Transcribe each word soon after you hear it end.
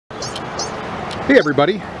Hey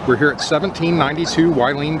everybody, we're here at 1792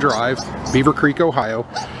 Wilene Drive, Beavercreek, Ohio,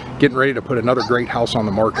 getting ready to put another great house on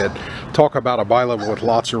the market. Talk about a bi-level with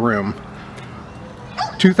lots of room.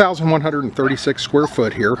 2,136 square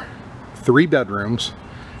foot here, 3 bedrooms,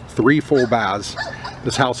 3 full baths.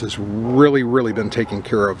 This house has really been taken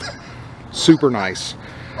care of. Super nice.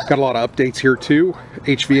 Got a lot of updates here too.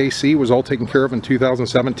 HVAC was all taken care of in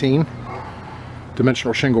 2017.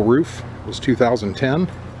 Dimensional shingle roof was 2010.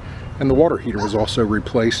 And the water heater was also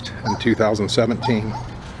replaced in 2017.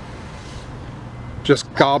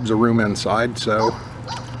 Just gobs of room inside, so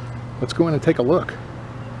let's go in and take a look.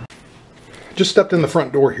 Just stepped in the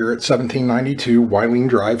front door here at 1792 Wilene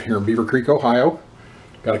Drive here in Beavercreek, Ohio.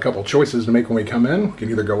 Got a couple choices to make when we come in. We can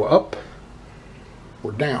either go up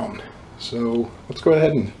or down. So let's go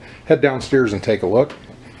ahead and head downstairs and take a look.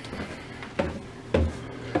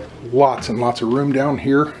 Lots and lots of room down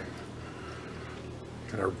here.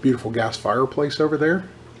 Got our beautiful gas fireplace over there.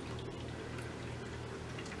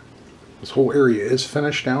 This whole area is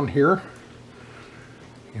finished down here.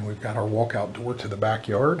 And we've got our walkout door to the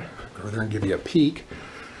backyard. Go over there and give you a peek.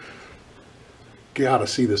 Gotta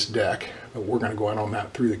see this deck, but we're gonna go out on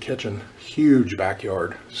that through the kitchen. Huge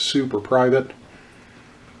backyard, super private.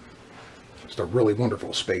 Just a really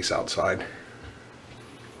wonderful space outside.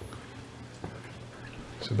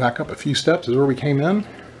 So back up a few steps is where we came in.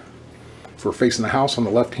 If we're facing the house on the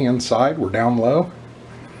left-hand side, we're down low.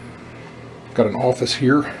 Got an office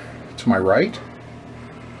here to my right,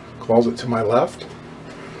 closet to my left.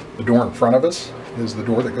 The door in front of us is the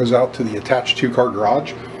door that goes out to the attached 2-car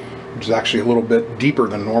garage, which is actually a little bit deeper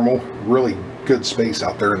than normal. Really good space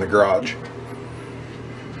out there in the garage.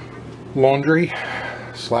 Laundry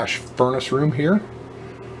slash furnace room here.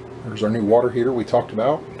 There's our new water heater we talked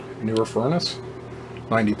about, newer furnace,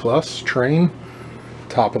 90 plus, Train,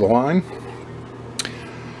 top of the line.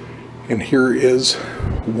 And here is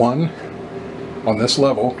one on this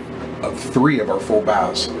level of 3 of our full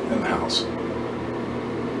baths in the house.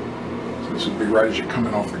 So this would be right as you come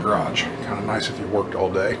in off the garage. Kind of nice if you worked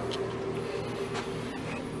all day.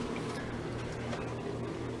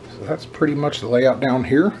 So that's pretty much the layout down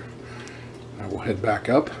here. Now we'll head back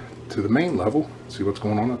up to the main level, see what's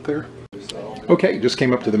going on up there. Okay, just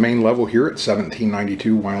came up to the main level here at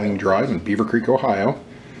 1792 Wilene Drive in Beavercreek, Ohio.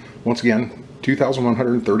 Once again,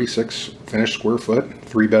 2,136 finished square foot,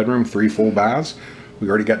 3 bedroom, 3 full baths. We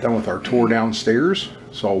already got done with our tour downstairs.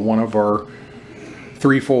 Saw one of our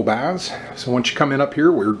 3 full baths. So once you come in up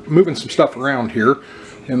here, we're moving some stuff around here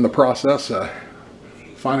in the process of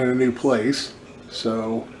finding a new place.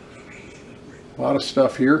 So a lot of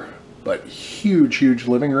stuff here, but huge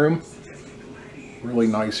living room. Really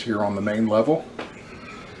nice here on the main level.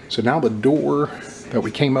 So now the door that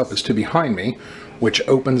we came up is to behind me, which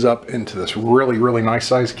opens up into this really nice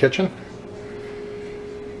sized kitchen.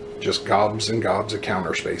 Just gobs and gobs of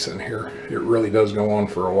counter space in here. It really does go on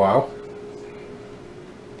for a while.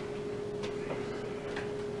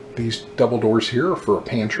 These double doors here are for a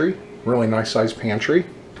pantry, really nice sized pantry.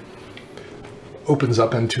 Opens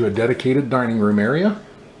up into a dedicated dining room area.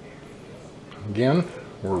 Again,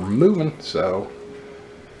 we're moving, so.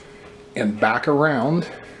 And back around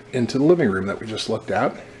into the living room that we just looked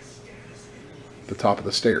at. The top of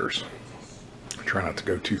the stairs. Try not to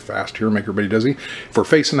go too fast here, make everybody dizzy. If we're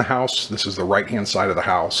facing the house, this is the right-hand side of the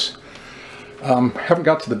house. Haven't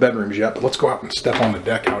got to the bedrooms yet, but let's go out and step on the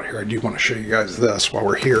deck out here. I do want to show you guys this while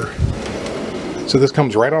we're here. So this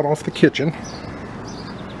comes right out off the kitchen.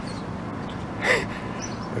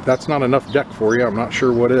 If that's not enough deck for you, I'm not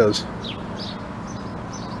sure what is.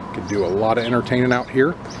 Could do a lot of entertaining out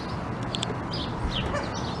here.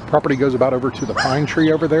 Property goes about over to the pine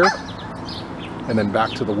tree over there, and then back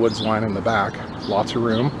to the woods line in the back. Lots of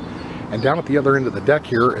room. And down at the other end of the deck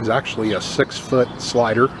here is actually a 6-foot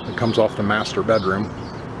slider that comes off the master bedroom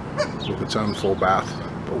with its own full bath.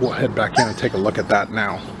 But we'll head back in and take a look at that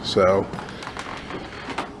now. So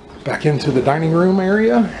back into the dining room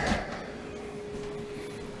area.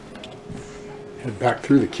 Head back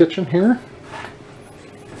through the kitchen here.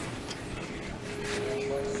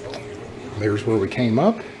 There's where we came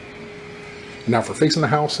up. Now for facing the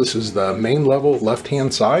house, this is the main level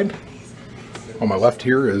left-hand side. On my left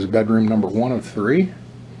here is bedroom number 1 of 3.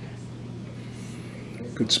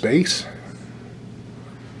 Good space.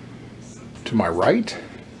 To my right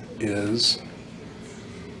is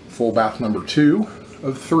full bath number 2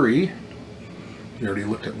 of 3. We already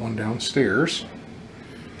looked at one downstairs.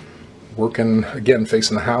 Working again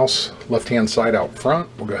facing the house, left-hand side out front.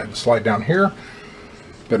 We'll go ahead and slide down here.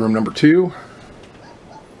 Bedroom number 2.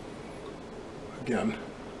 Again,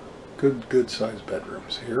 good sized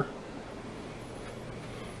bedrooms here.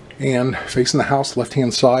 And facing the house,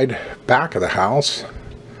 left-hand side, back of the house,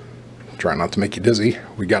 try not to make you dizzy,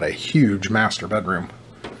 we got a huge master bedroom.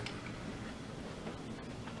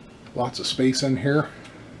 Lots of space in here.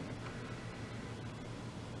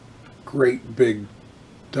 Great big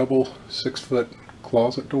double 6-foot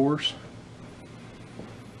closet doors.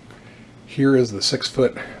 Here is the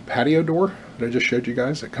 6-foot patio door that I just showed you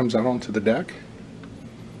guys that comes out onto the deck.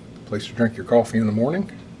 Place to drink your coffee in the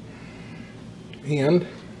morning. And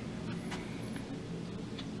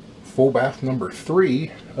full bath number 3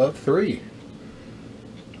 of 3.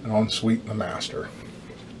 An ensuite in the master.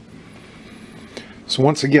 So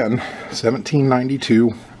once again,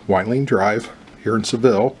 1792 Wilene Drive here in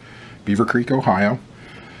Seville, Beavercreek, Ohio.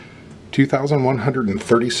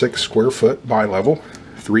 2,136 square foot bi-level.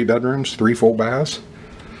 3 bedrooms, 3 full baths,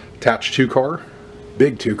 attached 2-car,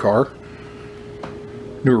 big 2-car,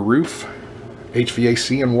 newer roof,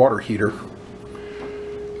 HVAC and water heater.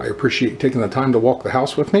 I appreciate taking the time to walk the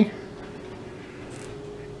house with me,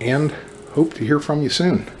 and hope to hear from you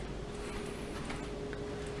soon.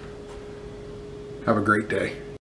 Have a great day.